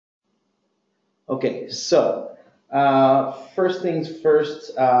Okay, so first things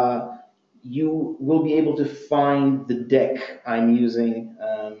first, you will be able to find the deck I'm using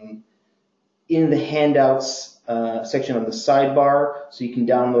in the handouts section on the sidebar, so you can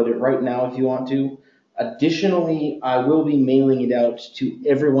download it right now if you want to. Additionally, I will be mailing it out to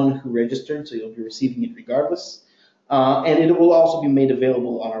everyone who registered, so you'll be receiving it regardless. And it will also be made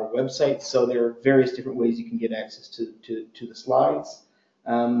available on our website, so there are various different ways you can get access to the slides.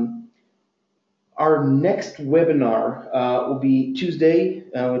 Um, our next webinar will be Tuesday.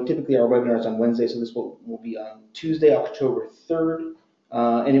 Typically, our webinar is on Wednesday, so this will be on Tuesday, October 3rd,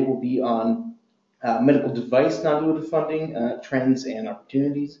 and it will be on medical device non-dilutive funding, trends and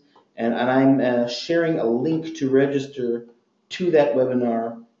opportunities. And I'm sharing a link to register to that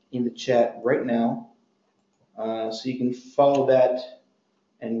webinar in the chat right now, so you can follow that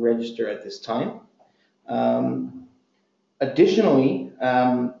and register at this time. Additionally,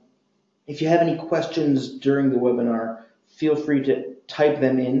 if you have any questions during the webinar, feel free to type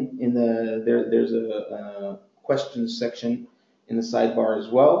them in there's a questions section in the sidebar as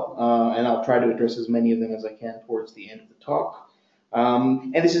well, and I'll try to address as many of them as I can towards the end of the talk.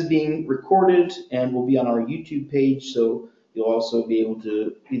 And this is being recorded and will be on our YouTube page, so you'll also be able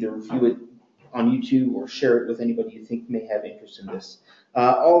to either view it on YouTube or share it with anybody you think may have interest in this.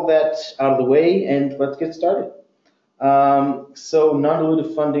 All that out of the way, and let's get started. So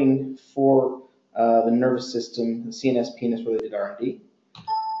non-dilutive funding for the nervous system, the CNS, PNS related R&D.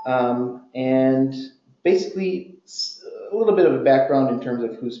 And basically a little bit of a background in terms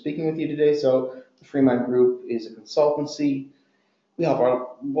of who's speaking with you today. So the FreeMind Group is a consultancy. We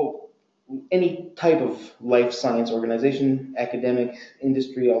help any type of life science organization, academic,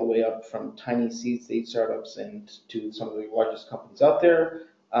 industry, all the way up from tiny seed stage startups and to some of the largest companies out there.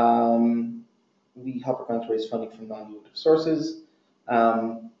 We help our clients raise funding from non-dilutive sources.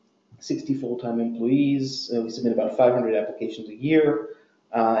 60 full-time employees. We submit about 500 applications a year.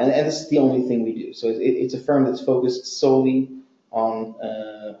 And this is the only thing we do. So it's a firm that's focused solely on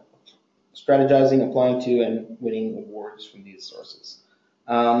strategizing, applying to, and winning awards from these sources.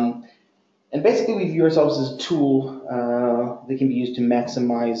 And basically, we view ourselves as a tool that can be used to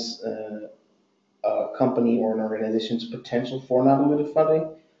maximize a company or an organization's potential for non-dilutive funding.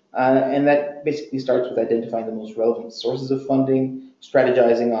 And that basically starts with identifying the most relevant sources of funding,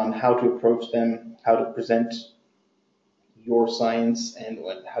 strategizing on how to approach them, how to present your science, and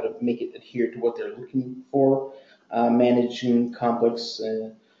how to make it adhere to what they're looking for, managing complex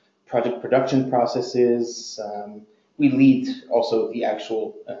project production processes. We lead also the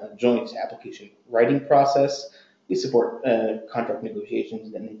actual joint application writing process. We support contract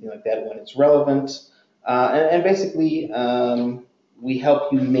negotiations and anything like that when it's relevant. And basically, we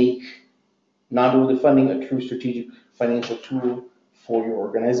help you make non-dilutive funding a true strategic financial tool for your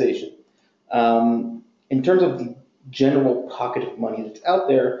organization. In terms of the general pocket of money that's out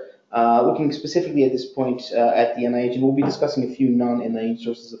there, looking specifically at this point at the NIH, and we'll be discussing a few non-NIH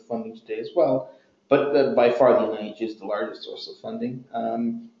sources of funding today as well, but by far the NIH is the largest source of funding.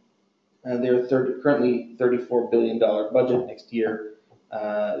 Their currently $34 billion budget next year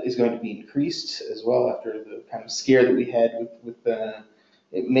is going to be increased as well after the kind of scare that we had with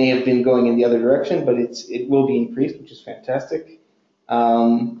it may have been going in the other direction, but it will be increased, which is fantastic.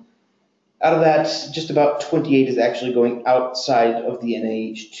 Out of that, just about 28 is actually going outside of the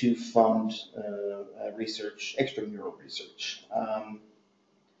NIH to fund research, extramural research.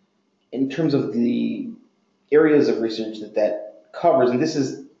 In terms of the areas of research that covers, and this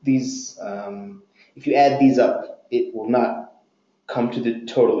is these, if you add these up, it will not come to the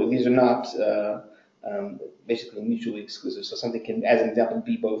total. These are not basically mutually exclusive. So something can, as an example,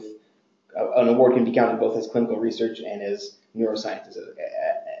 be both, an award can be counted both as clinical research and as neuroscience,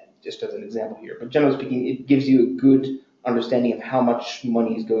 just as an example here. But generally speaking, it gives you a good understanding of how much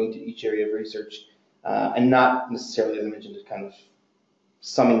money is going to each area of research, and not necessarily, as I mentioned, kind of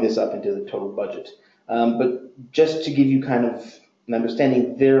summing this up into the total budget. But just to give you kind of an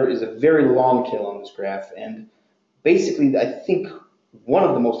understanding, there is a very long tail on this graph, and basically, I think one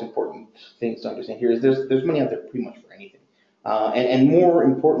of the most important things to understand here is there's money out there pretty much for anything. And more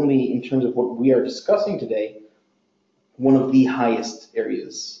importantly, in terms of what we are discussing today, one of the highest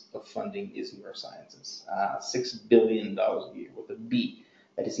areas of funding is neurosciences. $6 billion a year with a B.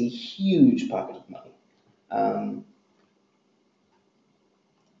 That is a huge pocket of money.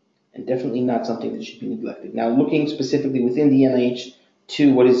 And definitely not something that should be neglected. Now, looking specifically within the NIH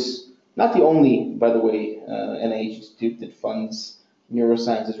to what is not the only, by the way, NIH institute that funds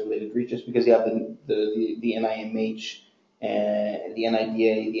neurosciences related research, because you have the NIMH, and the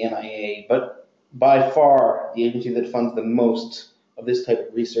NIDA, the NIA, but by far the agency that funds the most of this type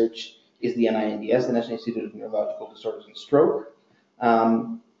of research is the NINDS, the National Institute of Neurological Disorders and Stroke.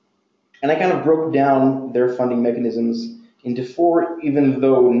 And I kind of broke down their funding mechanisms into four, even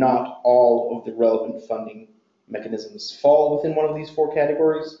though not all of the relevant funding mechanisms fall within one of these four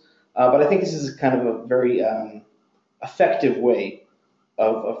categories. But I think this is kind of a very effective way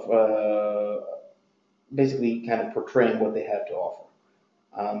of basically kind of portraying what they have to offer.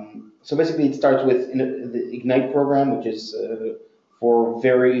 So basically it starts with the IGNITE program, which is for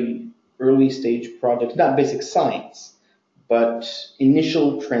very early stage projects, not basic science, but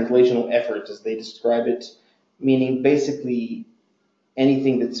initial translational efforts, as they describe it, meaning basically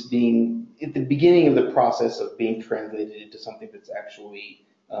anything that's being at the beginning of the process of being translated into something that's actually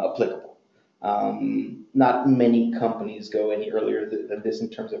applicable. Not many companies go any earlier than this in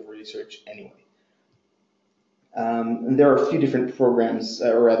terms of research anyway. And there are a few different programs,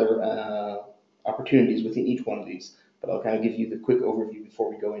 or rather opportunities within each one of these, but I'll kind of give you the quick overview before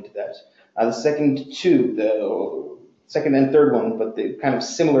we go into that. The second two, the second and third one, but they're kind of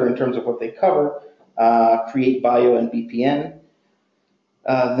similar in terms of what they cover, Create Bio and BPN.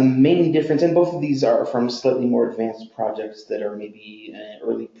 The main difference, and both of these are from slightly more advanced projects that are maybe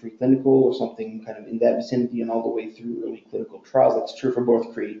early preclinical or something kind of in that vicinity and all the way through early clinical trials. That's true for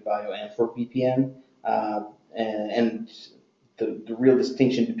both Create Bio and for BPN. And the real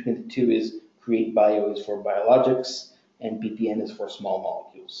distinction between the two is Create Bio is for biologics and BPN is for small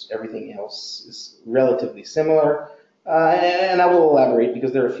molecules. Everything else is relatively similar. And I will elaborate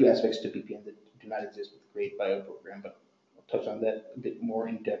because there are a few aspects to BPN that do not exist with the Create Bio program, but I'll touch on that a bit more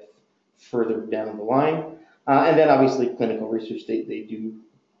in depth further down the line. And then obviously clinical research, they do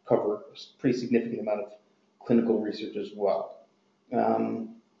cover a pretty significant amount of clinical research as well.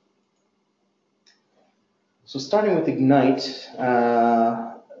 So starting with IGNITE,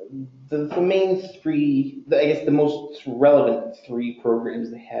 the main three, I guess the most relevant three programs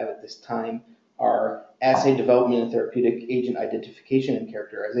they have at this time are assay development and therapeutic agent identification and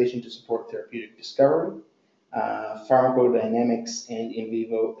characterization to support therapeutic discovery, pharmacodynamics and in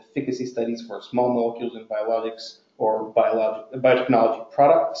vivo efficacy studies for small molecules and biologics or biotechnology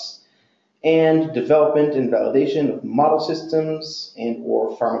products, and development and validation of model systems and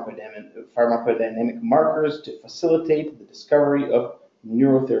or pharmacodynamic markers to facilitate the discovery of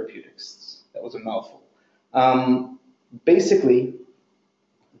neurotherapeutics. That was a mouthful. Basically,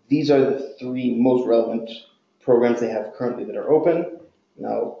 these are the three most relevant programs they have currently that are open, and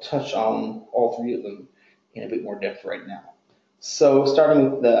I'll touch on all three of them in a bit more depth right now. So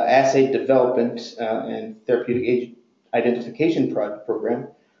starting with the assay development and therapeutic agent identification program,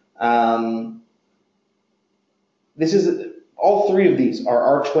 this is all three of these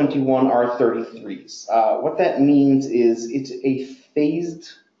are R21, R33s. What that means is it's a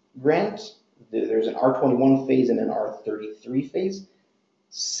phased grant. There's an R21 phase and an R33 phase.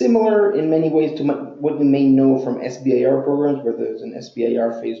 Similar in many ways to what you may know from SBIR programs, where there's an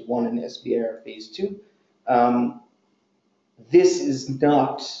SBIR phase 1 and SBIR phase 2. This is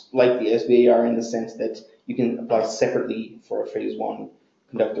not like the SBIR in the sense that you can apply separately for a phase 1,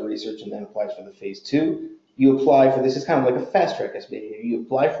 conduct the research, and then apply for the phase 2. You apply for this, is kind of like a fast track SBIR. You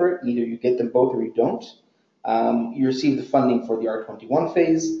apply for it, either you get them both or you don't. You receive the funding for the R21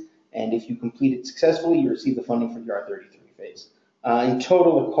 phase, and if you complete it successfully, you receive the funding for the R33 phase. In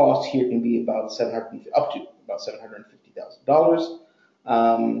total, the cost here can be about up to about $750,000.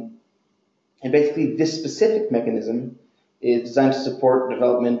 And basically, this specific mechanism is designed to support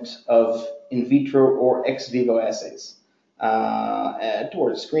development of in vitro or ex vivo assays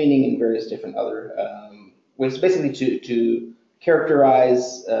towards screening and various different other ways, basically to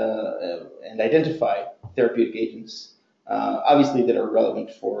characterize and identify therapeutic agents, obviously that are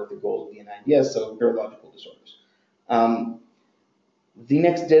relevant for the goals of the NINDS, so neurological disorders. The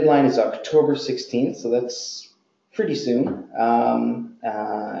next deadline is October 16th, so that's pretty soon.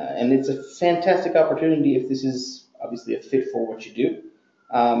 And it's a fantastic opportunity if this is obviously a fit for what you do.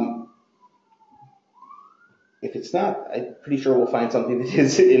 If it's not, I'm pretty sure we'll find something that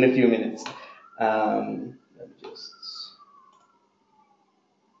is in a few minutes. Let me just...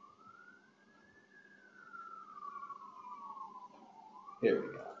 Here we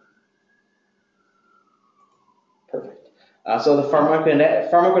go. Perfect. So the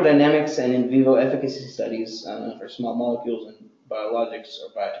pharmacodynamics and in vivo efficacy studies for small molecules and biologics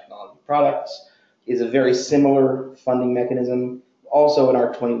or biotechnology products is a very similar funding mechanism. Also in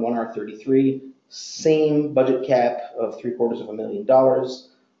R21, R33, same budget cap of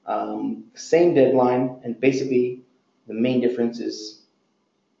 $750,000, same deadline, and basically the main difference is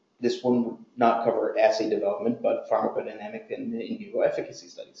this one would not cover assay development, but pharmacodynamic and in vivo efficacy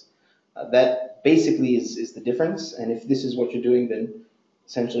studies. That basically is the difference, and if this is what you're doing, then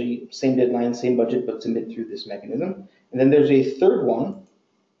Essentially, same deadline, same budget, but submit through this mechanism. And then there's a third one.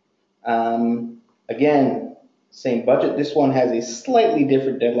 Again, same budget. This one has a slightly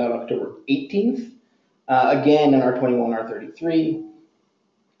different deadline, October 18th. Again, an R21,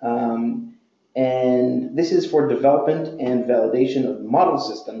 R33. And this is for development and validation of model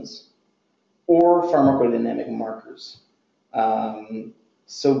systems or pharmacodynamic markers.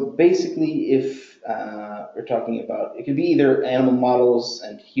 So basically, if we're talking about, it could be either animal models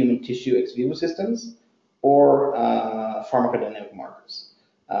and human tissue ex vivo systems or pharmacodynamic markers.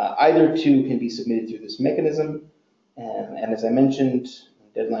 Either two can be submitted through this mechanism. And as I mentioned,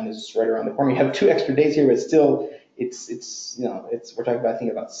 the deadline is right around the corner. You have 2 extra days here, but still, we're talking about, I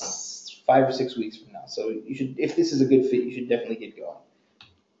think, about 5 or 6 weeks from now. So you should, if this is a good fit, you should definitely get going.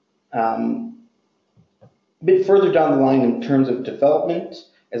 A bit further down the line in terms of development,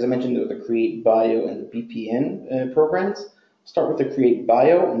 as I mentioned, the Create Bio and the BPN programs. Start with the Create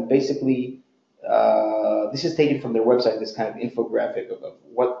Bio, and basically, this is taken from their website, this kind of infographic of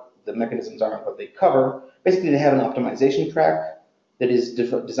what the mechanisms are and what they cover. Basically, they have an optimization track that is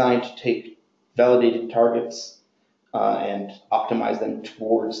designed to take validated targets and optimize them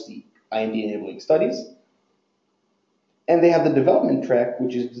towards the IND-enabling studies. And they have the development track,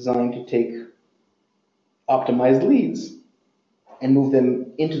 which is designed to take optimized leads and move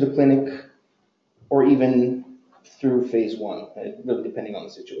them into the clinic or even through phase 1, really depending on the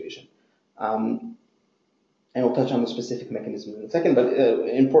situation. And we'll touch on the specific mechanism in a second, but an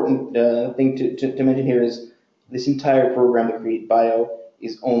important thing to mention here is this entire program, the Create Bio,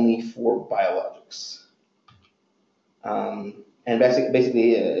 is only for biologics. And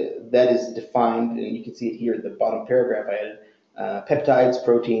basically that is defined, and you can see it here at the bottom paragraph. I added peptides,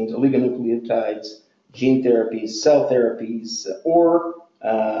 proteins, oligonucleotides, gene therapies, cell therapies, or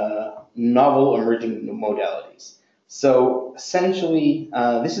novel emerging modalities. So essentially,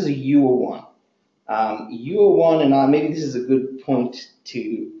 this is a U01. U01, and maybe this is a good point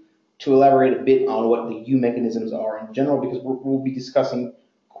to elaborate a bit on what the U mechanisms are in general, because we'll be discussing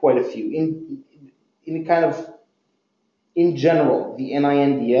quite a few. In general, the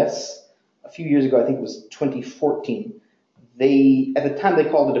NINDS, a few years ago, I think it was 2014, at the time they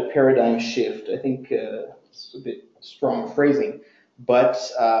called it a paradigm shift. I think it's a bit strong phrasing, but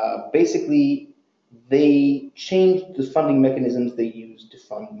basically they changed the funding mechanisms they use to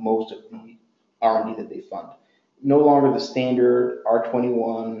fund most of the R&D that they fund. No longer the standard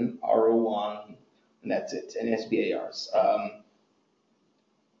R21, R01, and that's it, and SBARs.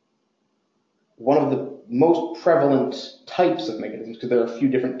 One of the most prevalent types of mechanisms, because there are a few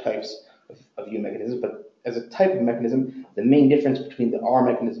different types of U mechanisms, but as a type of mechanism, the main difference between the R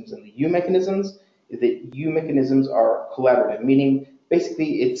mechanisms and the U mechanisms is that U mechanisms are collaborative, meaning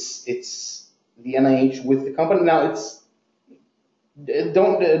basically it's the NIH with the company. Now,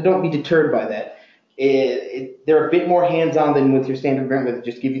 don't be deterred by that. They're a bit more hands-on than with your standard grant, where they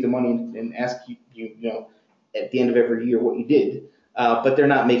just give you the money and ask you at the end of every year what you did. But they're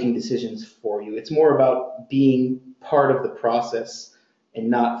not making decisions for you. It's more about being part of the process and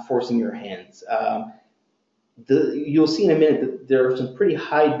not forcing your hands. You'll see in a minute that there are some pretty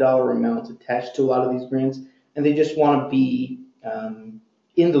high dollar amounts attached to a lot of these grants, and they just want to be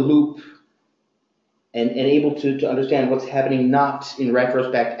in the loop and able to understand what's happening, not in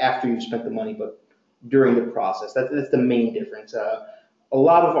retrospect after you've spent the money, but during the process. That's the main difference. A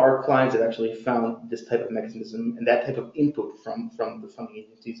lot of our clients have actually found this type of mechanism and that type of input from the funding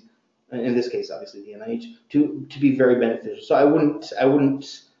agencies, in this case, obviously the NIH, to be very beneficial. So I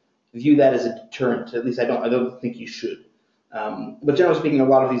wouldn't view that as a deterrent. At least I don't think you should. But generally speaking, a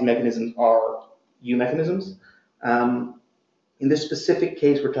lot of these mechanisms are U mechanisms. In this specific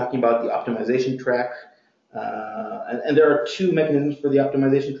case, we're talking about the optimization track, and there are 2 mechanisms for the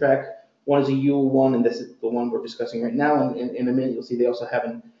optimization track. One is a U01, and this is the one we're discussing right now. And in a minute, you'll see they also have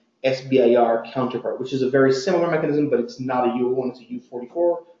an SBIR counterpart, which is a very similar mechanism, but it's not a U01, it's a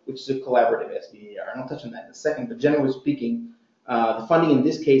U44, which is a collaborative SBIR. And I'll touch on that in a second. But generally speaking, the funding in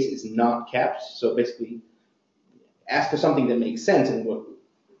this case is not capped. So basically, ask for something that makes sense and what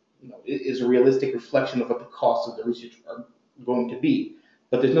is a realistic reflection of what the costs of the research are going to be.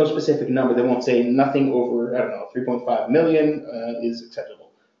 But there's no specific number. They won't say nothing over, 3.5 million is acceptable.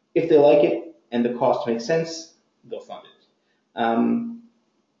 If they like it and the cost makes sense, they'll fund it.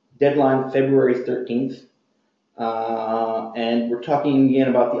 Deadline February 13th. And we're talking again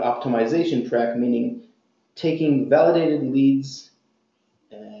about the optimization track, meaning taking validated leads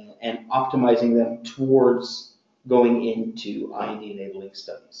and optimizing them towards going into IND-enabling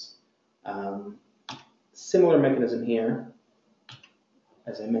studies. Similar mechanism here.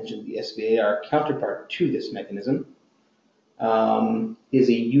 As I mentioned, the SBAR counterpart to this mechanism. is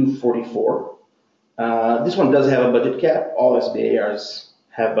a U44. This one does have a budget cap. All SBARs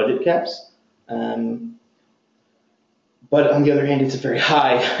have budget caps. But on the other hand, it's a very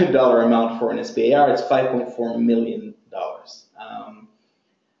high dollar amount for an SBAR. It's $5.4 million.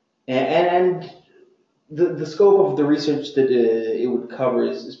 And the scope of the research that it would cover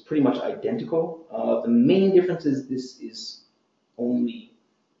is pretty much identical. The main difference is this is only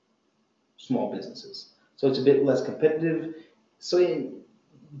small businesses. So it's a bit less competitive. So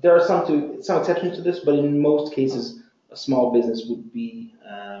there are some exceptions to this, but in most cases, a small business would be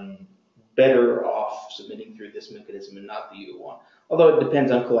better off submitting through this mechanism and not the U1. Although it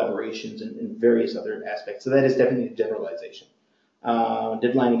depends on collaborations and various other aspects. So that is definitely a generalization.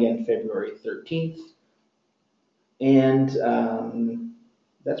 Deadline again, February 13th. And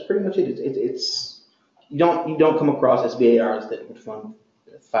that's pretty much it. It's you don't come across SBARs that would fund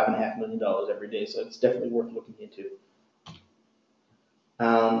 $5.5 million every day, so it's definitely worth looking into.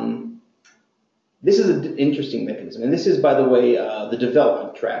 This is an interesting mechanism, and this is, by the way, the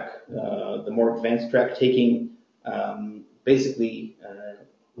development track, the more advanced track, taking basically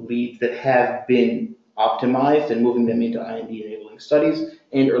leads that have been optimized and moving them into IND-enabling studies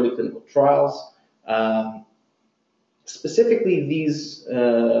and early clinical trials. Specifically, these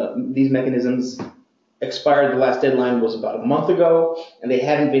mechanisms expired. The last deadline was about a month ago, and they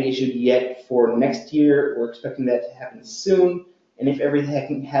haven't been issued yet for next year. We're expecting that to happen soon. And if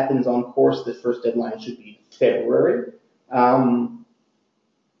everything happens on course, the first deadline should be February.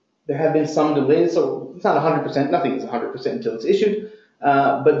 There have been some delays, so it's not 100%. Nothing is 100% until it's issued.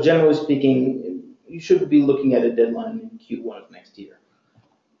 But generally speaking, you should be looking at a deadline in Q1 of next year.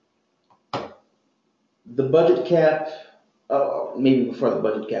 The budget cap, maybe before the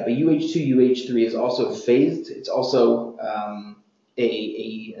budget cap, a UH2, UH3 is also phased. It's also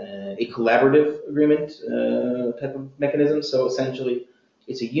a collaborative agreement type of mechanism. So essentially,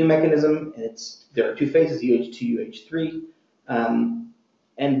 it's a U mechanism, and there are two phases, UH2, UH3.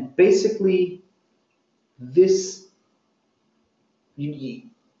 And basically, this, you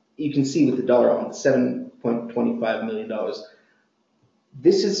can see with the dollar amount, $7.25 million.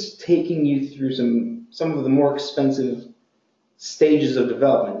 This is taking you through some of the more expensive stages of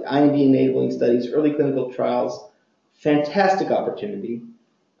development, IND-enabling studies, early clinical trials. Fantastic opportunity.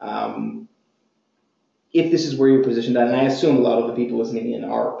 If this is where you're positioned, and I assume a lot of the people listening in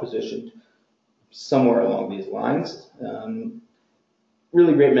are positioned somewhere along these lines.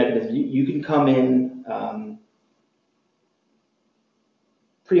 Really great mechanism. You can come in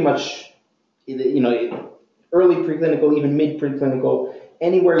pretty much, early preclinical, even mid preclinical,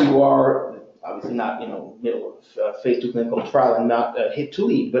 anywhere you are. Obviously not, middle of phase 2 clinical trial and not hit to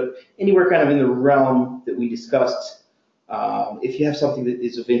lead, but anywhere kind of in the realm that we discussed. If you have something that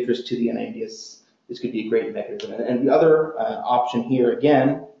is of interest to the NINDS, this could be a great mechanism. And the other option here,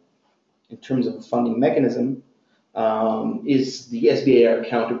 again, in terms of a funding mechanism, is the SBAR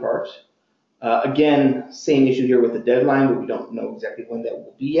counterpart. Again, same issue here with the deadline, but we don't know exactly when that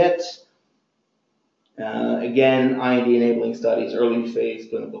will be yet. Again, IND-enabling studies, early phase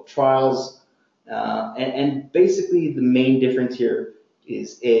clinical trials. And basically, the main difference here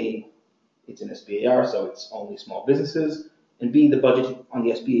is A, it's an SBAR, so it's only small businesses, and B, the budget on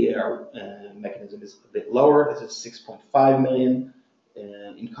the SBAR mechanism is a bit lower. This is $6.5 million,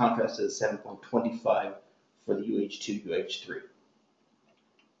 in contrast to the $7.25 for the UH2, UH3.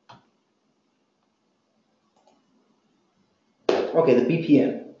 Okay, the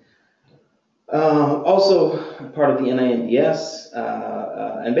BPN. Also part of the NINDS,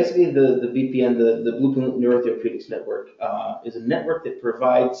 and basically the BPN, the Blueprint Neurotherapeutics Network, is a network that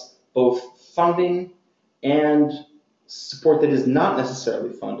provides both funding and support that is not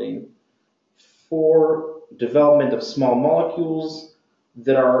necessarily funding for development of small molecules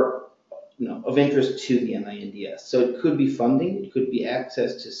that are of interest to the NINDS. So it could be funding, it could be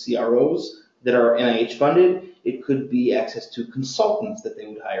access to CROs that are NIH funded, it could be access to consultants that they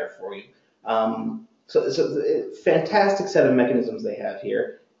would hire for you. So a fantastic set of mechanisms they have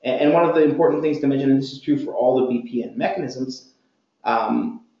here. And one of the important things to mention, and this is true for all the BPN mechanisms,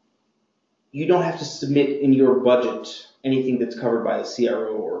 you don't have to submit in your budget anything that's covered by the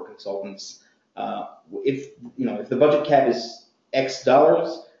CRO or consultants. If the budget cap is X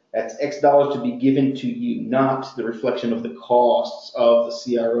dollars, that's X dollars to be given to you, not the reflection of the costs of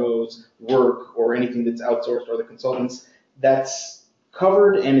the CRO's work or anything that's outsourced or the consultants. That's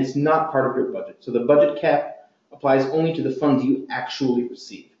covered and it's not part of your budget. So the budget cap applies only to the funds you actually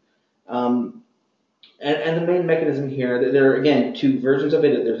receive. And the main mechanism here, there are again two versions of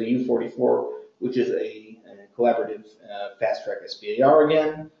it. There's a U44, which is a collaborative fast-track SBAR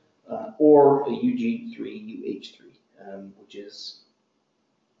again, or a UG3, UH3, which is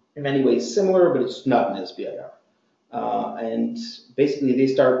in many ways similar, but it's not an SBIR. And basically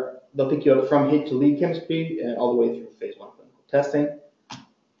they'll pick you up from hit to lead chemistry and all the way through phase 1 clinical testing.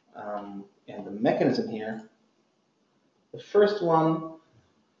 And the mechanism here, the first one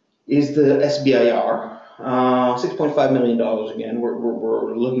is the SBIR, $6.5 million again.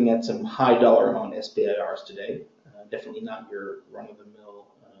 We're looking at some high dollar amount SBIRs today. Definitely not your run-of-the-mill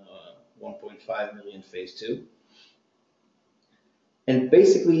 1.5 million phase 2. And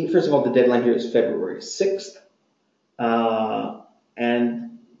basically, first of all, the deadline here is February 6th.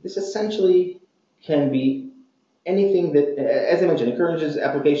 And this essentially can be anything that, as I mentioned, encourages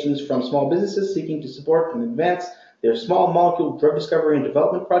applications from small businesses seeking to support and advance their small molecule drug discovery and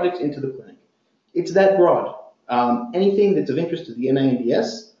development projects into the clinic. It's that broad. Anything that's of interest to the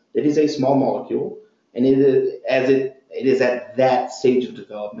NINDS that is a small molecule, and it is at that stage of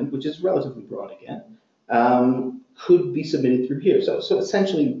development, which is relatively broad again, could be submitted through here. So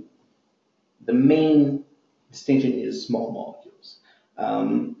essentially, the main distinction is small molecules.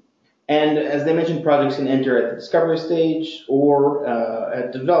 And as they mentioned, projects can enter at the discovery stage or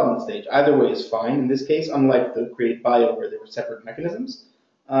at the development stage. Either way is fine. In this case, unlike the Create Bio where there were separate mechanisms,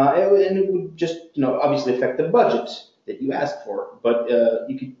 and it would just obviously affect the budget that you asked for, but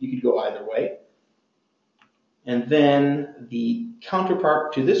you could go either way. And then the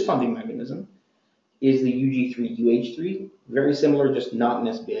counterpart to this funding mechanism is the UG3 UH3, very similar, just not an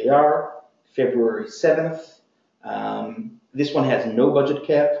SBIR, February 7th. This one has no budget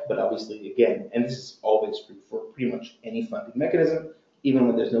cap, but obviously, again, and this is always true for pretty much any funding mechanism, even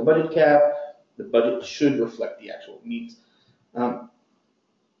when there's no budget cap, the budget should reflect the actual needs.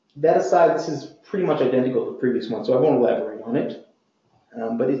 That aside, this is pretty much identical to the previous one, so I won't elaborate on it,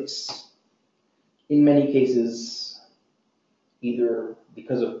 but it's, in many cases, either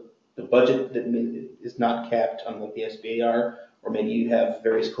because of the budget that is not capped, unlike the SBIR, or maybe you have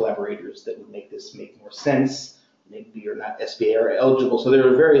various collaborators that would make this make more sense. Maybe you're not SBIR eligible, so there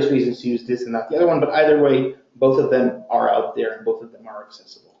are various reasons to use this and not the other one, but either way, both of them are out there and both of them are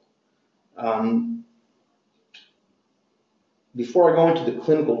accessible. Before I go into the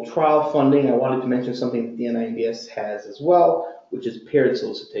clinical trial funding, I wanted to mention something that the NINDS has as well, which is paired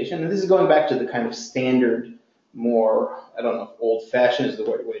solicitation. And this is going back to the kind of standard, more, I don't know if old-fashioned is the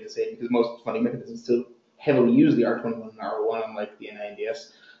right way to say it, because most funding mechanisms still heavily use the R21 and R01, unlike the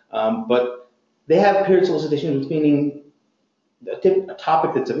NINDS. But they have paired solicitation, which meaning a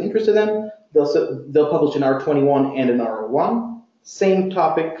topic that's of interest to them, they'll publish an R21 and an R01. Same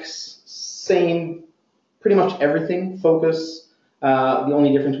topics, same pretty much everything, focus. The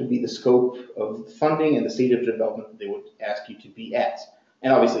only difference would be the scope of the funding and the stage of development that they would ask you to be at.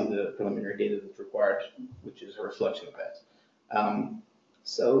 And obviously the preliminary data that's required, which is a reflection of that.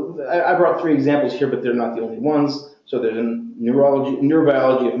 So I brought 3 examples here, but they're not the only ones. So there's a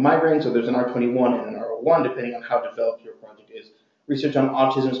neurobiology of migraine, so there's an R21 and an R01, depending on how developed your project is. Research on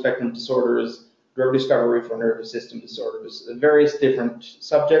autism spectrum disorders, drug discovery for nervous system disorders, various different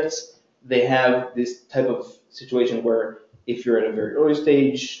subjects. They have this type of situation where if you're at a very early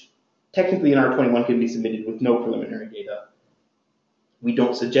stage, technically an R21 can be submitted with no preliminary data. We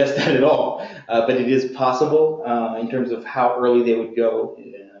don't suggest that at all, but it is possible in terms of how early they would go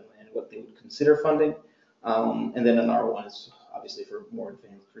and what they would consider funding. And then an R1 is obviously for more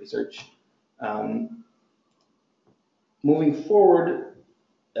advanced research. Moving forward,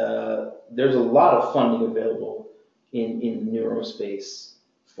 there's a lot of funding available in neurospace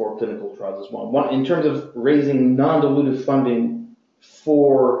for clinical trials as well. In terms of raising non-dilutive funding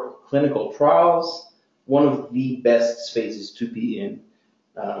for clinical trials, one of the best spaces to be in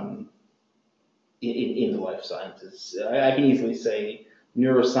the life sciences. I can easily say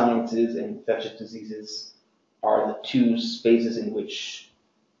neurosciences and infectious diseases are the 2 spaces in which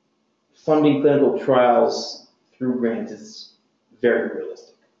funding clinical trials through grants is very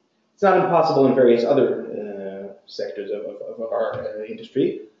realistic. It's not impossible in various other sectors of our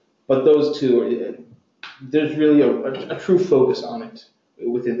industry, but those 2, there's really a true focus on it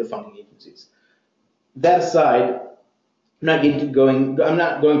within the funding agencies. That aside, I'm not going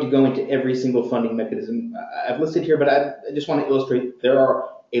to go into every single funding mechanism I've listed here, but I just want to illustrate there are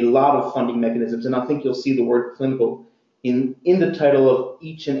a lot of funding mechanisms, and I think you'll see the word clinical in the title of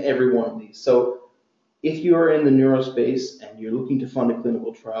each and every one of these. So if you are in the neurospace and you're looking to fund a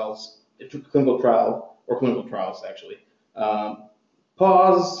clinical trial, or clinical trials actually,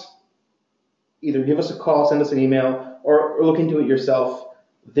 pause, either give us a call, send us an email, or look into it yourself.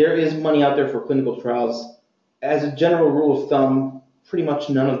 There is money out there for clinical trials. As a general rule of thumb, pretty much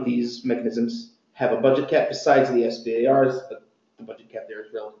none of these mechanisms have a budget cap besides the SBIRs, but the budget cap there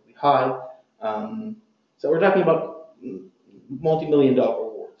is relatively high. So we're talking about multi-million-dollar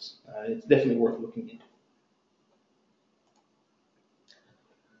awards. It's definitely worth looking into.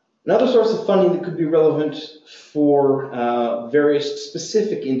 Another source of funding that could be relevant for various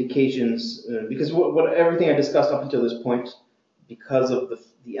specific indications, because everything I discussed up until this point, because of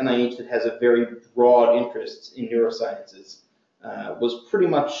the NIH that has a very broad interest in neurosciences, was pretty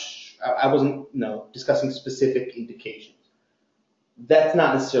much, I wasn't discussing specific indications. That's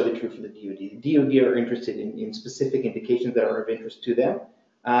not necessarily true for the DoD. The DoD are interested in specific indications that are of interest to them,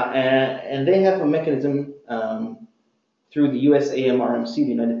 and they have a mechanism through the USAMRMC, the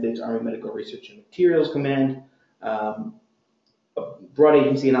United States Army Medical Research and Materials Command, a broad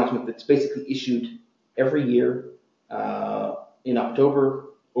agency announcement that's basically issued every year in October,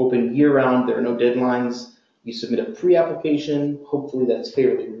 open year-round. There are no deadlines. You submit a pre-application. Hopefully that's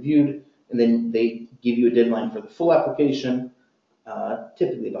fairly reviewed, and then they give you a deadline for the full application,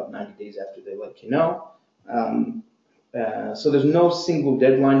 typically about 90 days after they let you know. So there's no single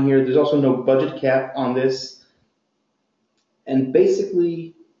deadline here. There's also no budget cap on this. And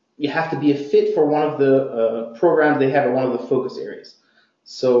basically, you have to be a fit for one of the programs they have, or one of the focus areas.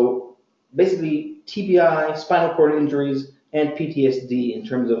 So basically, TBI, spinal cord injuries, and PTSD, in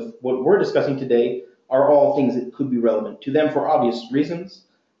terms of what we're discussing today, are all things that could be relevant to them for obvious reasons.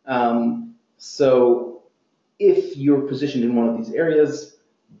 So if you're positioned in one of these areas,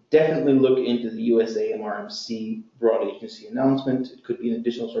 definitely look into the USAMRMC broad agency announcement. It could be an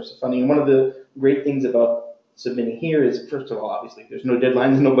additional source of funding. And one of the great things about submitting here is, first of all, obviously, there's no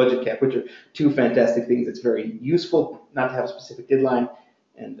deadline, there's no budget cap, which are two fantastic things. It's very useful not to have a specific deadline,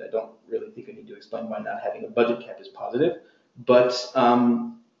 and I don't really think I need to explain why not having a budget cap is positive. But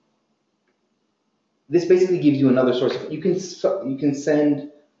this basically gives you another source of, you can send,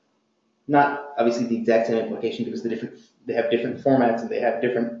 not obviously the exact same application, because they have different formats and they have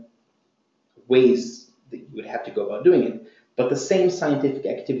different ways that you would have to go about doing it. But the same scientific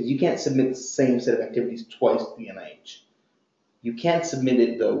activities, you can't submit the same set of activities twice to the NIH. You can't submit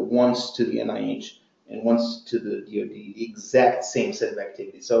it, though, once to the NIH and once to the DoD, the exact same set of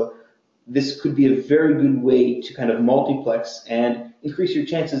activities. So this could be a very good way to kind of multiplex and increase your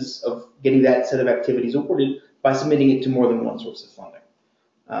chances of getting that set of activities awarded by submitting it to more than one source of funding.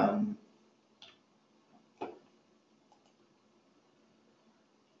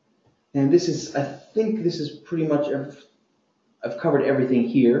 And this is, I think this is pretty much I've covered everything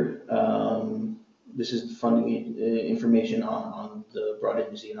here. This is the funding information on the broad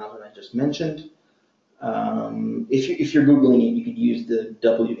agency announcement I just mentioned. If you're Googling it, you could use the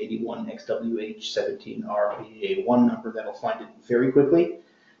W81XWH17RBA1 number. That'll find it very quickly.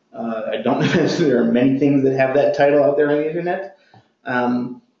 I don't know if there are many things that have that title out there on the internet.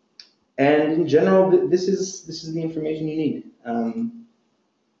 And in general, this is the information you need.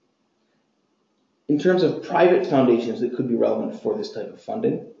 In terms of private foundations that could be relevant for this type of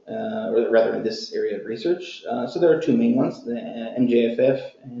funding, or rather in this area of research, so there are two main ones, the MJFF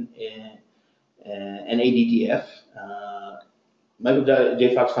and ADDF. Michael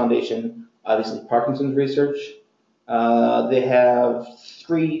J. Fox Foundation, obviously Parkinson's research. They have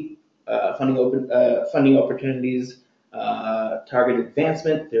three funding opportunities: target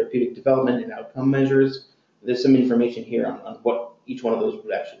advancement, therapeutic development, and outcome measures. There's some information here on what each one of those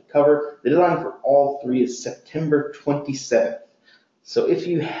would actually cover. The deadline for all three is September 27th. So if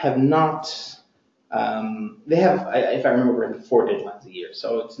you have not, they have, if I remember correctly, 4 deadlines a year.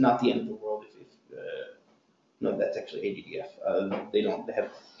 So it's not the end of the world if no, that's actually ADDF. They have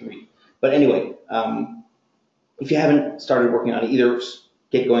 3. But anyway, if you haven't started working on it, either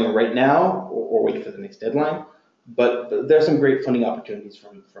get going right now or wait for the next deadline. But there's some great funding opportunities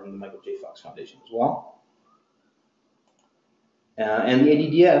from the Michael J. Fox Foundation as well. And the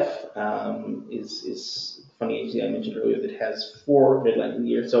ADDF is the funding agency I mentioned earlier that has 4 deadlines a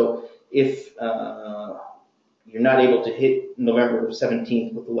year. So if you're not able to hit November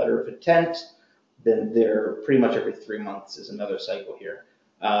 17th with the letter of intent, then they're pretty much every 3 months is another cycle here.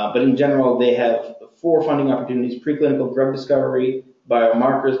 But in general, they have 4 funding opportunities: preclinical drug discovery,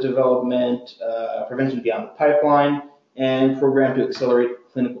 biomarkers development, prevention beyond the pipeline, and program to accelerate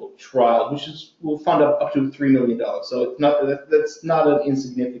clinical trials, which will fund up to $3 million. So that's not an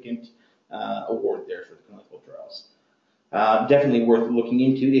insignificant award there for the clinical trials. Definitely worth looking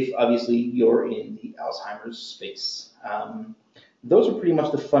into if obviously you're in the Alzheimer's space. Those are pretty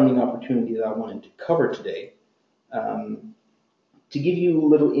much the funding opportunities I wanted to cover today. To give you a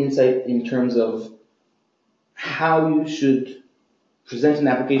little insight in terms of how you should present an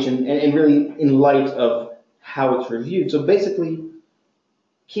application, and really in light of how it's reviewed. So basically,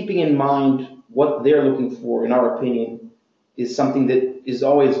 keeping in mind what they're looking for, in our opinion, is something that is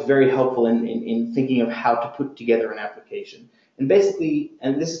always very helpful in thinking of how to put together an application. And basically,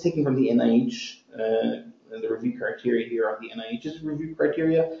 and this is taken from the NIH, the review criteria here are the NIH's review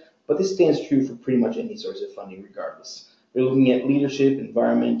criteria, but this stands true for pretty much any source of funding regardless. They're looking at leadership,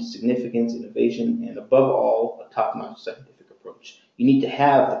 environment, significance, innovation, and above all, a top-notch scientific approach. You need to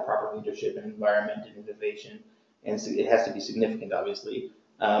have the proper leadership and environment and innovation, and it has to be significant, obviously.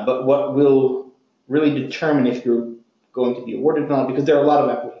 But what will really determine if you're going to be awarded or not, because there are a lot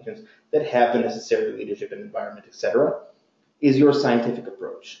of applications that have the necessary leadership and environment, etc., is your scientific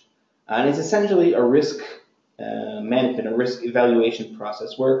approach. And it's essentially a risk management, a risk evaluation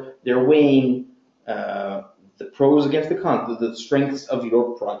process where they're weighing the pros against the cons, the strengths of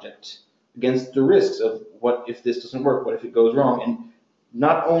your project against the risks of what if this doesn't work, what if it goes wrong, and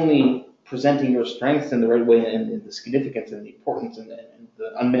not only presenting your strengths in the right way and the significance and the importance and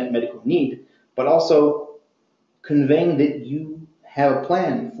the unmet medical need, but also conveying that you have a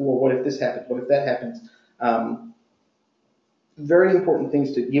plan for what if this happens, what if that happens. Very important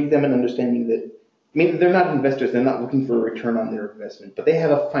things to give them an understanding that maybe they're not investors, they're not looking for a return on their investment, but they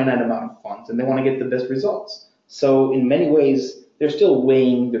have a finite amount of funds and they want to get the best results. So in many ways, they're still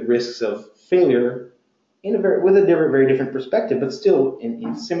weighing the risks of failure with a very different perspective, but still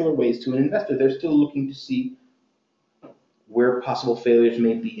in similar ways to an investor. They're still looking to see where possible failures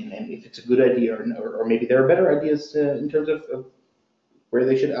may be and if it's a good idea or maybe there are better ideas in terms of where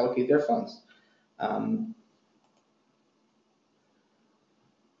they should allocate their funds.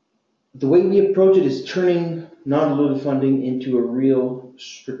 The way we approach it is turning non-dilutive funding into a real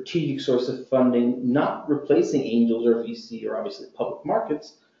strategic source of funding, not replacing angels or VC or obviously public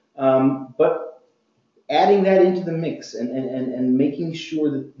markets, but adding that into the mix and making sure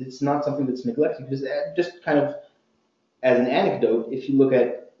that it's not something that's neglected. Because just kind of as an anecdote, if you look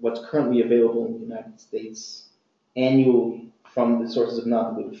at what's currently available in the United States annually from the sources of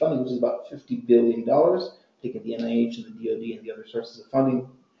non-dilutive funding, which is about $50 billion, taking the NIH and the DoD and the other sources of funding,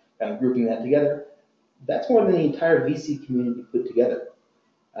 kind of grouping that together, that's more than the entire VC community put together.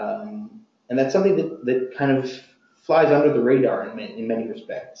 And that's something that kind of flies under the radar in many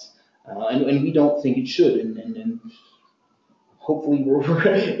respects. And we don't think it should, and hopefully we're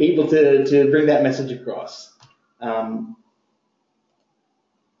able to bring that message across.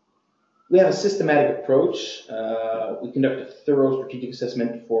 We have a systematic approach. We conduct a thorough strategic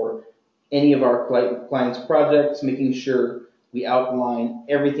assessment for any of our clients' projects, making sure we outline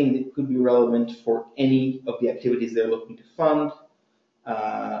everything that could be relevant for any of the activities they're looking to fund.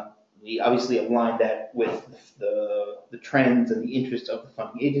 We obviously align that with the trends and the interests of the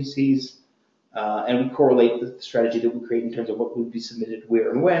funding agencies, and we correlate the strategy that we create in terms of what would be submitted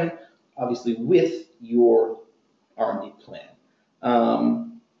where and when, obviously with your R&D plan.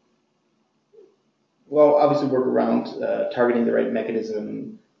 Well, obviously work around targeting the right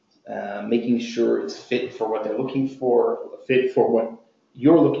mechanism, making sure it's fit for what they're looking for, fit for what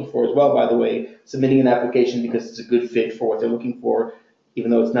you're looking for as well, by the way, submitting an application because it's a good fit for what they're looking for,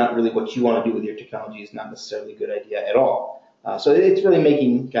 even though it's not really what you want to do with your technology is not necessarily a good idea at all. So it's really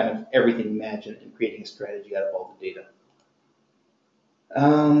making kind of everything match and creating a strategy out of all the data.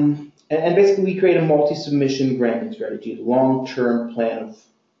 And basically we create a multi-submission granting strategy, a long-term plan of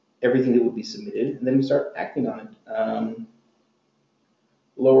everything that would be submitted, and then we start acting on it.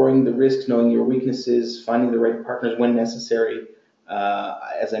 Lowering the risks, knowing your weaknesses, finding the right partners when necessary.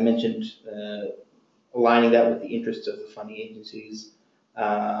 As I mentioned, aligning that with the interests of the funding agencies,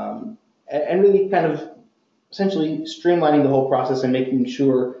 and really kind of essentially streamlining the whole process and making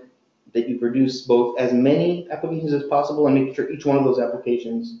sure that you produce both as many applications as possible and making sure each one of those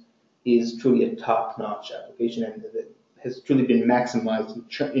applications is truly a top-notch application and that it has truly been maximized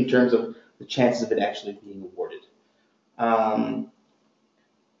in terms of the chances of it actually being awarded.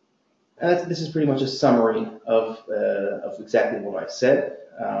 And this is pretty much a summary of exactly what I said.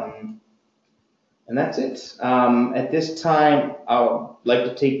 And that's it. At this time, I'll like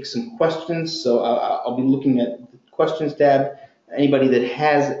to take some questions. So I'll be looking at the questions tab. Anybody that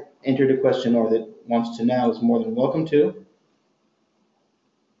has entered a question or that wants to now is more than welcome to.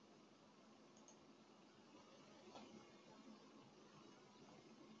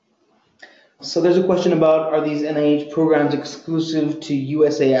 So there's a question about, are these NIH programs exclusive to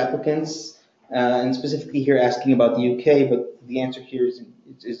USA applicants? And specifically here asking about the UK, but the answer here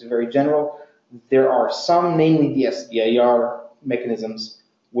is very general. There are some, namely the SBIR mechanisms,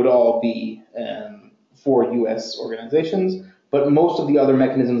 would all be for US organizations, but most of the other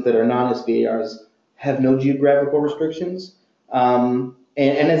mechanisms that are non-SBIRs have no geographical restrictions. And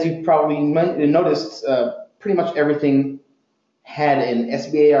as you probably noticed, pretty much everything had an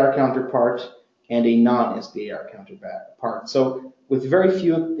SBIR counterpart and a non-SBIR counterpart. So with very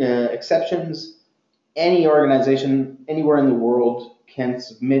few exceptions, any organization anywhere in the world can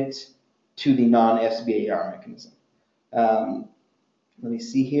submit to the non-SBIR mechanism. Let me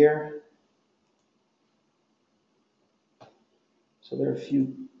see here. So there are a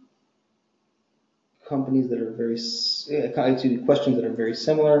few companies that are questions that are very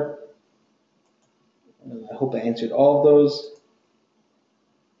similar. I hope I answered all of those.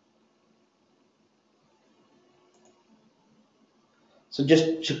 So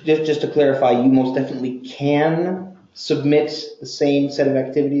just to clarify, you most definitely can submit the same set of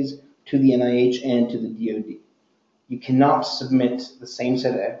activities to the NIH and to the DoD. You cannot submit the same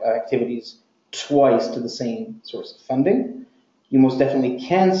set of activities twice to the same source of funding. You most definitely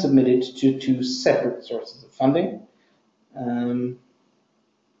can submit it to two separate sources of funding.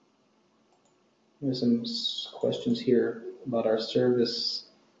 There's some questions here about our service,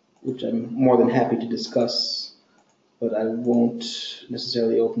 which I'm more than happy to discuss, but I won't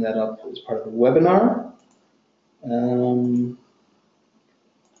necessarily open that up as part of the webinar.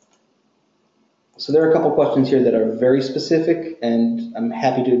 So there are a couple questions here that are very specific, and I'm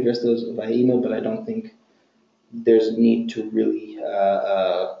happy to address those via email, but I don't think there's a need to really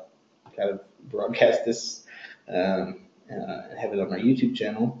kind of broadcast this and have it on our YouTube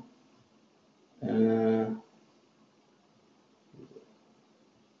channel. Let's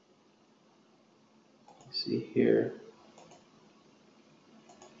see here.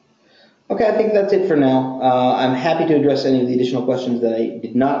 Okay, I think that's it for now. I'm happy to address any of the additional questions that I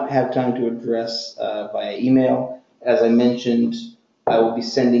did not have time to address via email. As I mentioned, I will be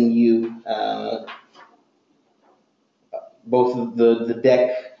sending you both the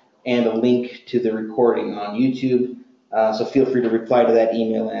deck and a link to the recording on YouTube. So feel free to reply to that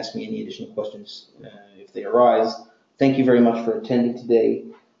email and ask me any additional questions if they arise. Thank you very much for attending today.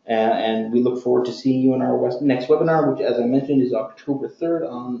 And we look forward to seeing you in our next webinar, which, as I mentioned, is October 3rd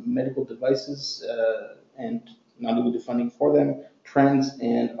on medical devices and non-dilutive funding for them, trends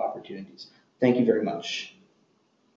and opportunities. Thank you very much.